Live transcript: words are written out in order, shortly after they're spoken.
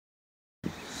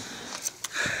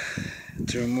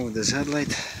to remove this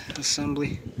headlight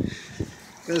assembly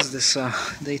because this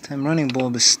daytime running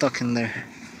bulb is stuck in there.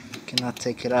 Cannot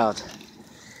take it out.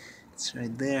 It's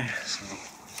right there, so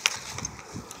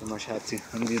pretty much had to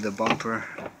undo the bumper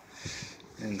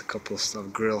and a couple of stuff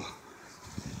grill.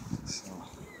 So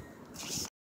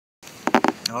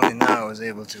only now I was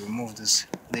able to remove this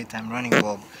daytime running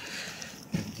bulb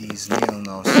with these needle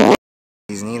nose.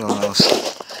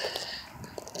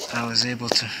 I was able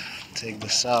to take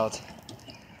this out.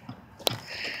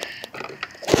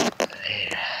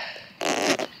 There.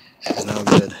 This is no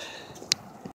good.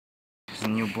 There's a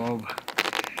new bulb.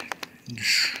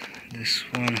 This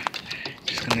one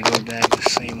is gonna go back the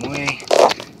same way.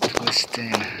 Twist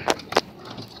in.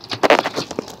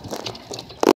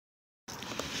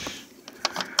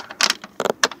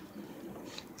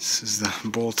 This is the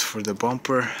bolt for the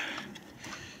bumper.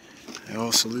 I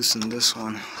also loosened this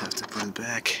one. Have to put it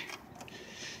back.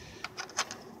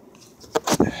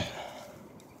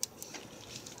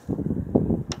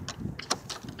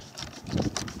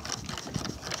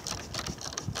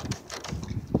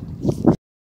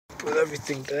 Put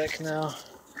everything back now.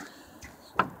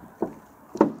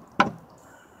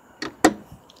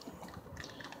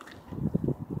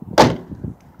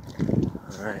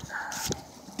 Alright.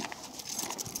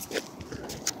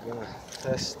 I'm gonna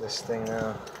test this thing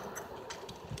now.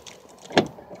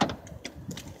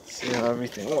 See how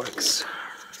everything works.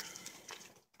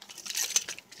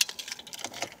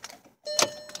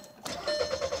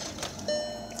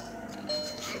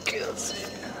 Okay, let's see.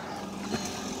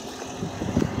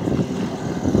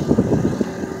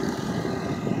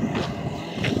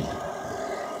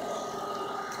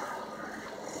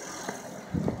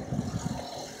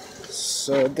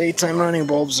 So daytime running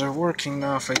bulbs are working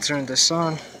now. If I turn this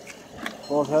on,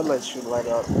 both headlights should light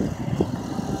up.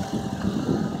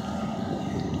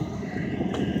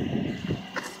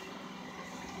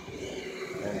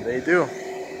 And they do.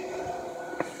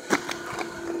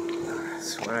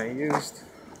 That's what I used.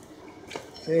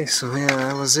 Okay, so yeah,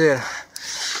 that was it.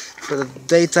 For the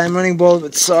daytime running bulb,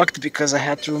 it sucked because I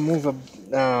had to remove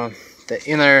the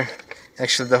inner,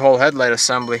 actually the whole headlight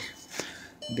assembly,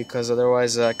 because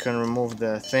otherwise I couldn't remove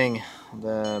the thing,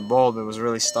 the bulb. It was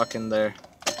really stuck in there.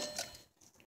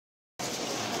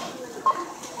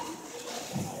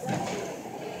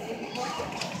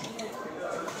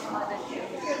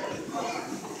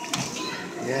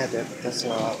 Yeah, that's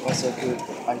a good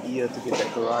idea to get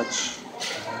that garage.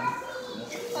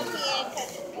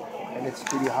 And it's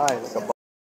pretty high, like a.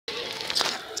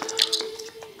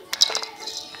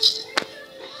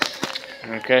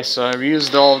 Okay, so I've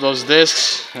used all of those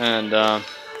discs, and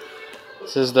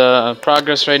this is the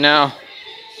progress right now.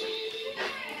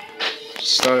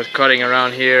 Just started cutting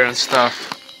around here and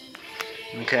stuff.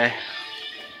 Okay,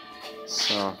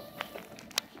 so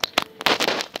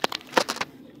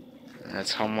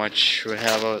that's how much we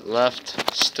have of it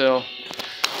left still.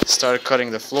 Started cutting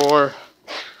the floor.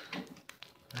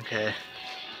 Okay,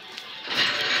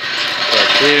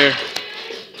 right here.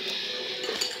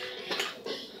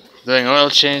 Doing oil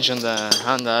change on the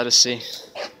Honda Odyssey.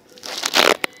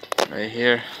 Right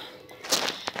here.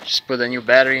 Just put a new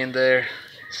battery in there,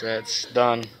 so that's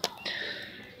done.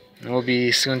 And we'll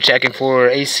be soon checking for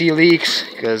AC leaks,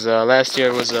 because last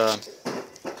year was a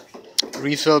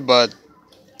refill, but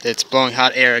it's blowing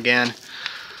hot air again.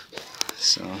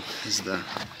 So this is the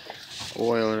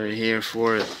oil right here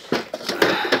for it.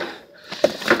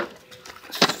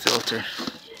 Filter.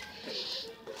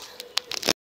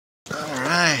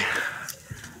 Alright,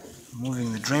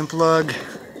 moving the drain plug.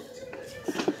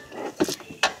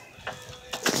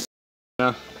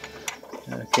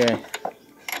 Okay.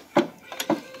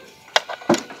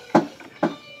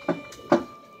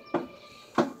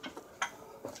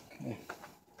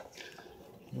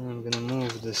 I'm gonna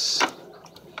move this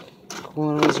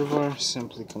coolant reservoir.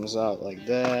 Simply comes out like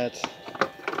that.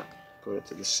 Put it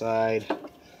to the side.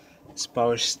 This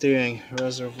power steering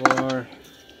reservoir.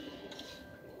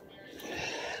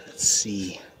 Let's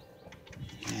see.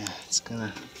 Yeah, it's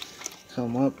gonna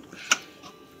come up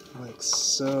like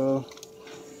so.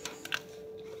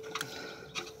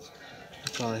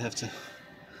 Probably have to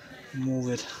move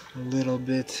it a little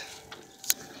bit.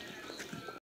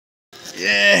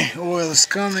 Yeah, oil is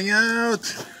coming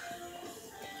out.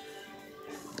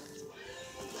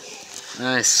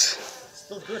 Nice.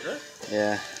 Still good, right?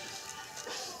 Yeah.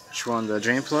 Which one? The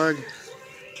drain plug?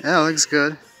 Yeah, looks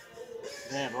good.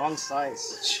 Damn, wrong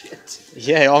size. Shit.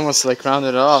 Yeah, almost like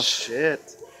rounded off.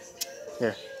 Shit.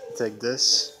 Here, take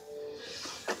this.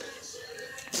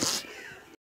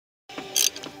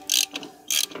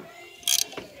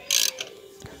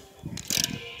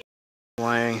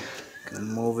 Wiring, gonna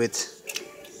move it.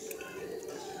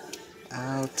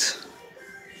 out.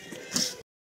 This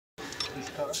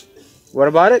car What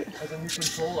about it? has a new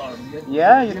control arm.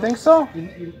 Yeah, you think so? Do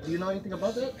you know anything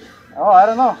about that? Oh, I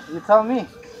don't know. You tell me.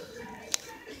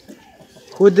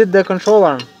 Who did the control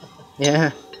arm?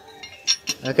 Yeah.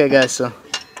 Okay, guys, so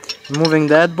moving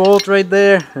that bolt right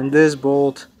there and this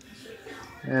bolt,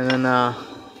 and then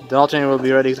the alternator will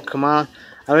be ready to come out.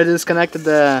 I already disconnected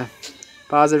the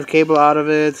positive cable out of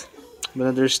it,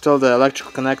 but there's still the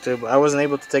electrical connector, but I wasn't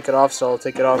able to take it off, so I'll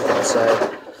take it off on the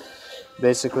side.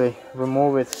 Basically,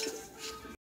 remove it.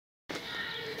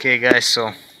 Okay, guys,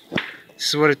 so this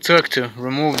is what it took to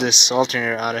remove this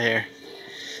alternator out of here.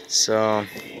 So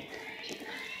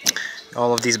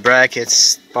all of these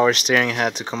brackets, power steering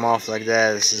had to come off like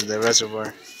that. This is the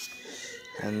reservoir,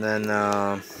 and then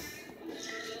the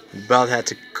belt had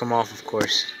to come off, of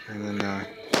course, and then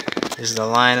this is the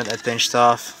line that I pinched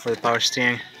off for the power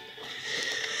steering.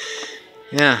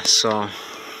 Yeah, so,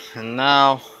 and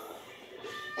now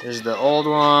there's the old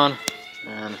one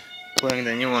and putting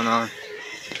the new one on.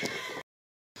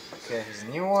 Okay, here's the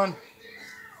new one,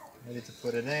 ready to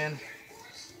put it in.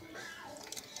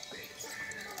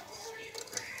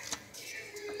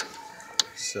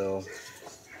 So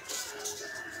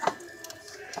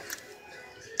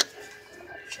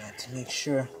try to make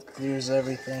sure it clears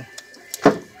everything.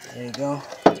 There you go.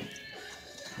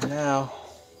 Now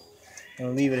I'm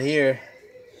gonna leave it here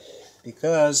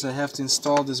because I have to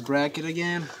install this bracket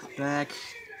again back.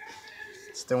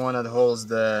 It's the one that holds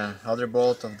the other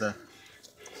bolt of the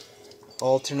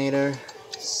alternator.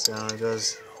 So it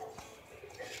goes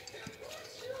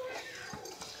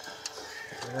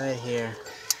right here,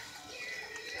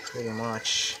 pretty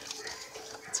much.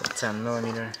 It's a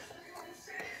 10mm.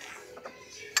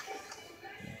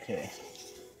 Okay.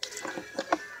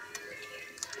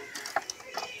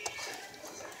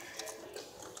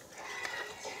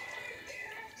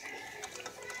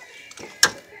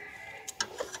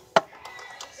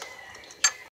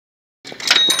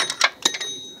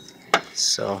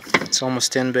 So it's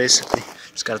almost in basically.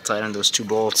 Just gotta tighten those two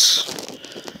bolts.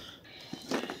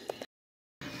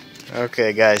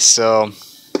 Okay, guys, so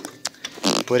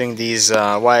putting these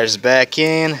wires back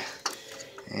in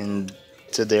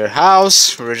to their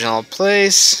house, original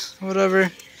place,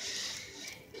 whatever.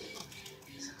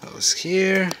 Goes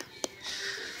here.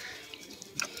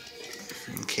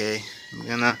 Okay, I'm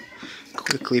gonna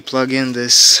quickly plug in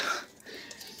this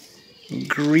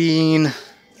green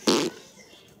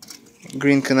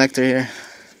connector here.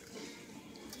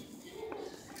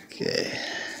 Okay.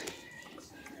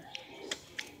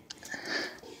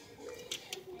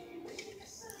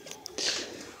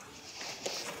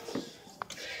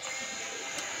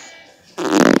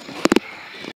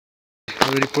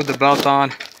 Already put the belt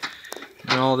on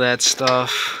and all that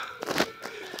stuff.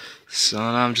 So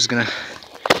now I'm just gonna,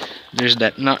 there's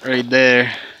that nut right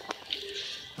there.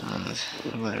 I'm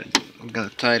gonna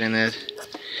tighten it.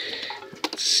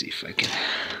 Let's see if I can.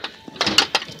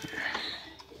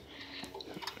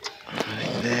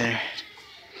 Right there.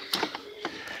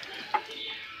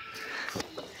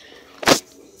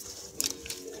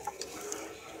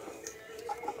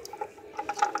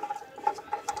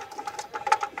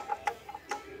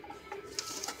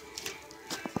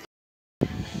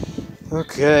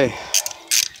 Okay,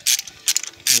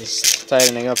 just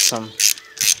tightening up some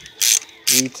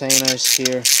retainers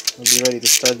here. We'll be ready to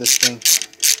start this thing.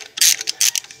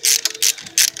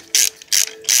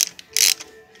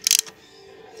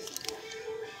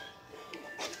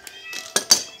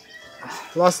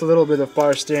 Lost a little bit of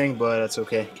power steering, but that's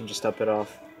okay. You can just top it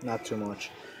off. Not too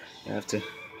much. You have to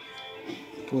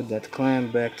put that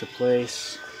clamp back to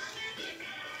place.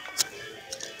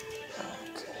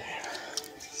 Okay.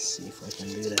 Let's see if I can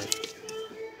do that.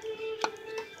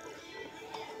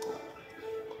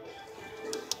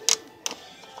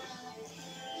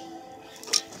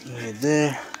 Right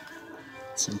there.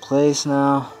 It's in place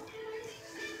now.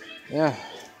 Yeah.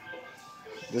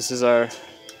 This is our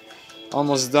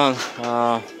almost done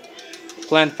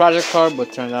planned project car,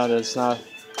 but turned out it's not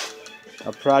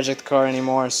a project car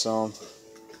anymore, so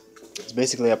it's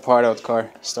basically a part out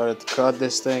car. Started to cut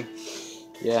this thing.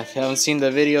 Yeah, if you haven't seen the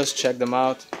videos, check them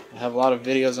out. I have a lot of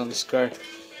videos on this car.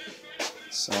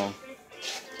 So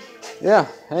yeah,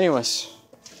 anyways,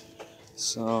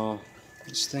 so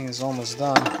this thing is almost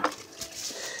done.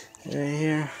 Right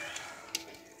here.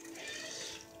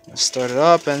 Let's start it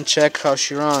up and check how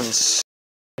she runs.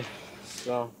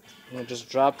 So I'm gonna just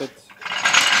drop it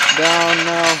down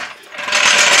now.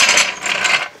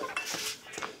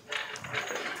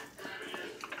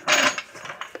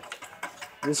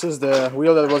 This is the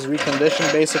wheel that was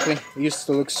reconditioned basically. It used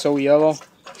to look so yellow,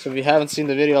 So if you haven't seen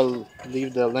the video, I'll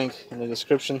leave the link in the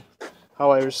description. How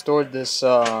I restored this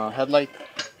headlight.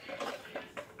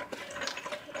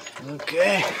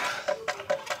 Okay.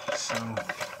 So.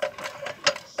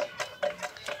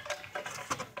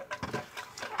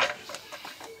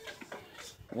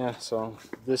 Yeah, so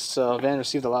this van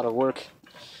received a lot of work.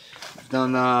 I've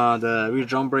done the rear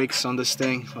drum brakes on this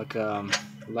thing like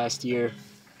last year,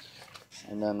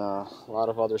 and then a lot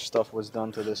of other stuff was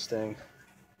done to this thing,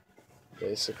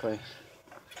 basically.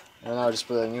 And now I just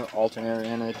put a new alternator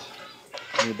in it,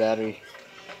 new battery.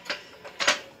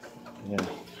 Yeah,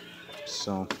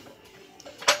 so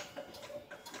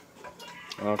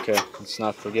okay, let's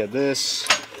not forget this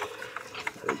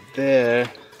right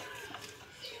there.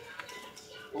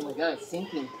 Oh my god, it's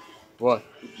sinking. What?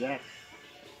 The jack.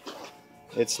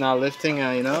 It's not lifting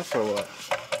enough or what?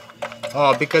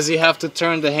 Oh, because you have to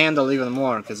turn the handle even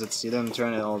more because you didn't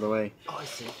turn it all the way. Oh, I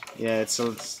see. Yeah, it's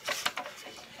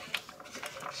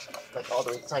Like all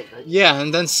the way tight, right? yeah,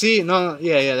 and then see. No,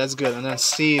 yeah, that's good. And then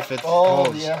see if it Oh,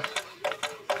 holds. yeah.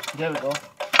 There we go.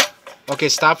 Okay,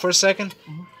 stop for a second.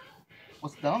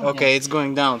 What's down? Okay, it's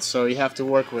going down, so you have to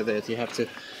work with it. You have to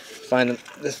find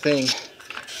the thing.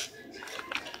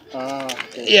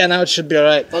 Okay. Yeah, now it should be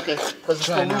alright. Okay, because it's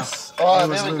Try still now. loose. Oh, It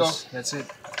was there we go. loose. That's it.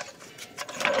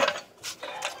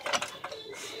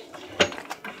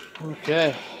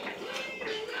 Okay.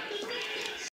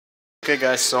 Okay,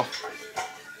 guys, so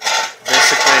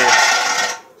basically,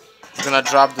 I'm gonna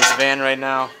drop this van right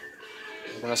now.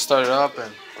 I'm gonna start it up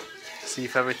and see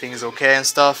if everything is okay and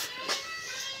stuff.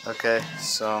 Okay,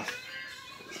 so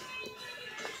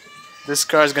this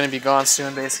car is gonna be gone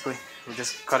soon, basically. We're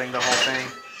just cutting the whole thing.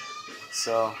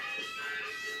 So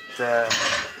the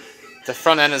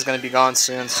front end is gonna be gone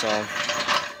soon, so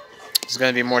there's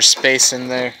gonna be more space in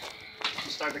there.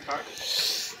 Start the car?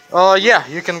 Oh yeah,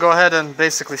 you can go ahead and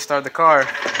basically start the car.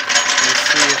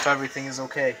 Let's see if everything is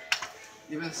okay.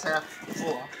 Even it's half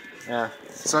full. Yeah.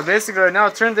 So basically right now,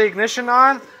 turn the ignition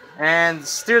on and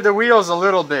steer the wheels a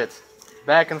little bit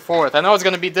back and forth. I know it's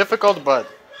gonna be difficult, but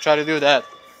try to do that.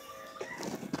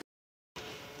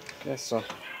 Okay, so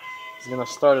it's gonna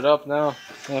start it up now.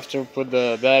 I have to put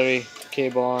the battery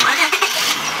cable on.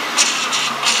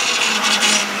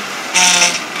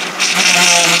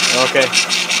 Okay,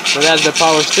 so that's the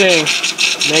power steering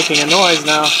making a noise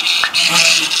now.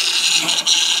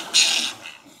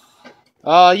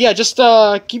 Yeah, just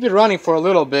keep it running for a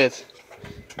little bit.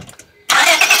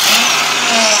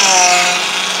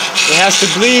 It has to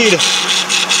bleed.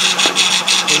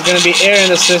 There's gonna be air in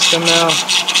the system now.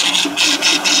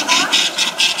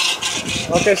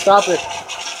 Okay, stop it.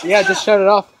 Yeah, just shut it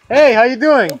off. Hey, how you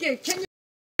doing? Okay, can you...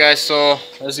 Guys, so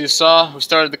as you saw, we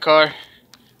started the car.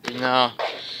 We're now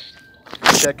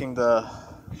checking the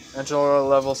engine oil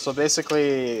level. So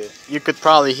basically, you could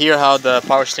probably hear how the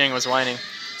power steering was whining.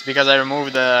 It's because I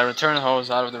removed the return hose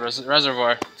out of the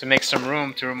reservoir to make some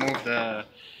room to remove the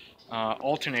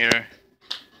alternator.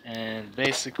 And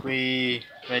basically,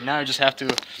 right now I just have to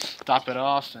top it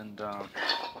off and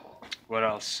what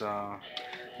else?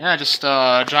 Yeah, just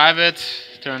drive it,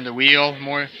 turn the wheel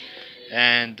more,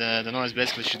 and the noise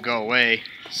basically should go away.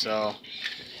 So,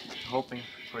 hoping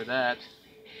for that.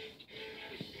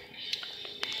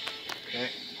 Okay.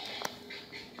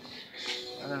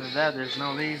 Other than that, there's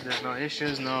no leaks, there's no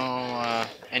issues, no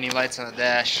any lights on the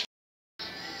dash.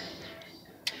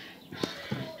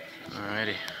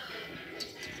 Alrighty.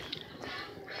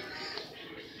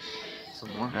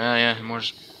 Some more? Yeah, more.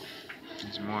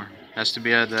 There's more. Has to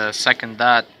be at the second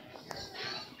dot.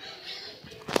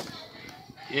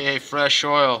 Yay, fresh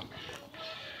oil.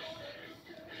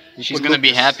 She's gonna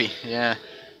be happy. Yeah.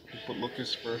 Put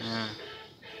Lucas first. Yeah.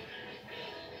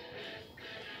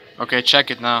 Okay,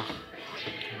 check it now.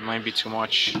 It might be too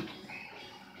much.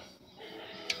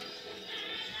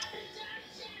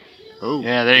 Oh.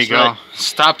 Yeah, there you go. Right.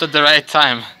 Stopped at the right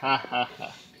time.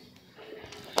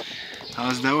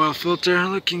 How's the oil filter?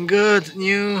 Looking good,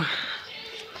 new.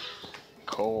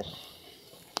 Cool.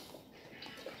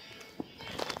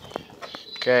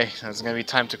 Okay, so it's gonna be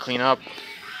time to clean up.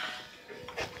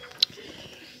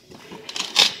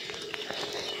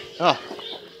 Oh,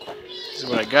 this is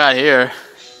what I got here.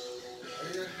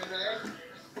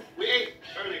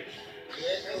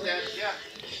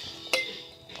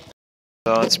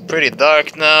 So it's pretty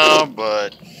dark now,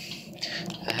 but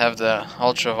I have the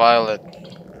ultraviolet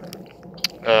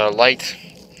light.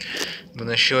 I'm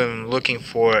gonna show him looking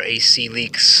for AC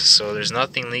leaks. So there's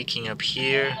nothing leaking up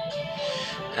here.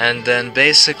 And then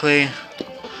basically,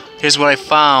 here's what I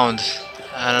found.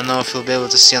 I don't know if you'll be able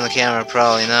to see on the camera,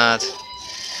 probably not.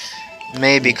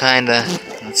 Maybe kinda.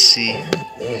 Let's see.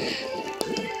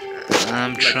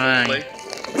 I'm You like trying. play?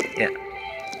 Yeah.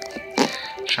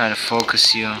 Trying to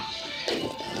focus you.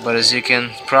 But as you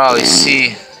can probably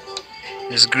see,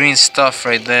 there's green stuff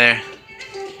right there.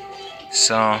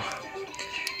 So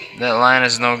that line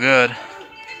is no good.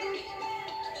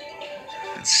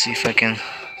 Let's see if I can.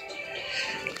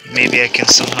 Maybe I can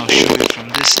somehow show you from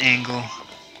this angle.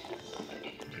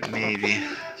 Maybe.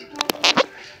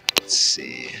 Let's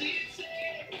see.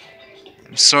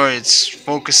 I'm sorry, it's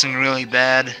focusing really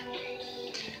bad.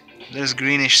 There's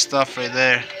greenish stuff right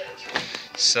there.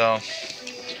 So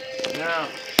now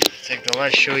take the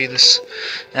light, show you this.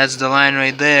 That's the line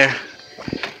right there.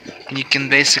 And you can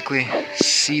basically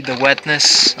see the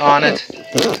wetness on it.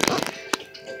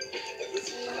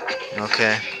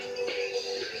 Okay.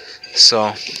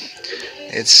 So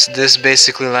it's this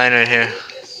basically line right here.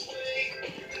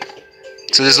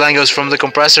 So this line goes from the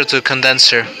compressor to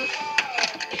condenser.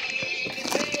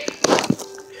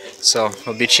 So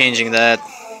we'll be changing that.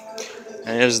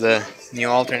 And here's the new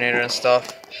alternator and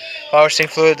stuff. Power steering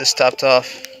fluid is topped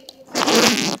off.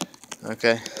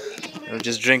 Okay. We're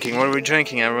just drinking. What are we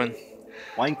drinking, everyone?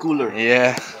 Wine cooler.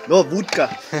 Yeah. No,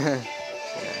 vodka.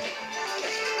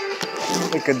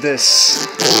 Look at this.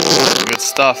 Good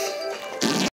stuff.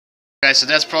 Guys, so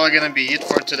that's probably gonna be it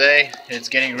for today. It's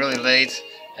getting really late,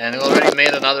 and we already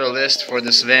made another list for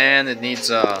this van. It needs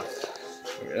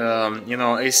you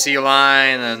know, AC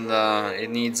line, and it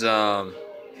needs a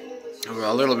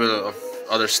little bit of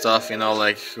other stuff. You know,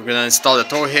 like we're gonna install the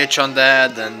tow hitch on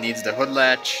that, then needs the hood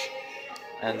latch,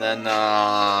 and then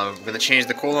we're gonna change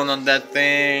the coolant on that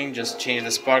thing, just change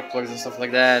the spark plugs and stuff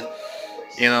like that.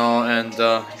 You know, and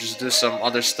just do some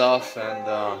other stuff,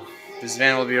 and this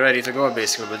van will be ready to go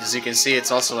basically. But as you can see,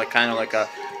 it's also like kind of like a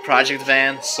project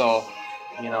van, so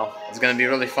you know it's gonna be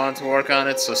really fun to work on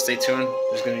it. So stay tuned.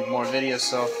 There's gonna be more videos.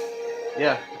 So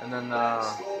yeah, and then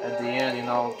at the end, you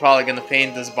know, probably gonna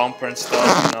paint this bumper and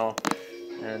stuff, you know,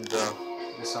 and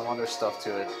do some other stuff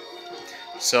to it.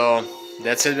 So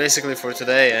that's it basically for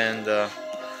today, and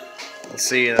we'll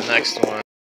see you in the next one.